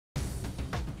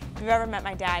you've ever met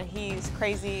my dad, he's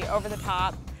crazy, over the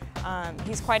top.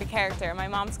 He's quite a character. My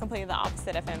mom's completely the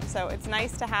opposite of him, so it's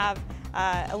nice to have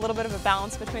a little bit of a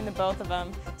balance between the both of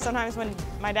them. Sometimes when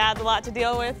my dad's a lot to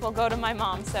deal with, we'll go to my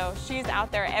mom. So she's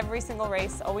out there every single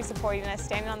race, always supporting us,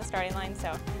 standing on the starting line.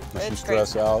 So does she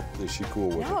stress out? Is she cool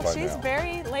with it by now? No, she's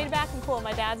very laid back and cool.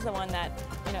 My dad's the one that,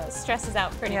 you know, stresses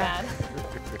out pretty bad.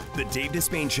 The Dave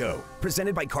Despain Show,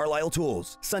 presented by Carlisle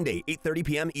Tools, Sunday, 8:30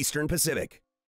 p.m. Eastern Pacific.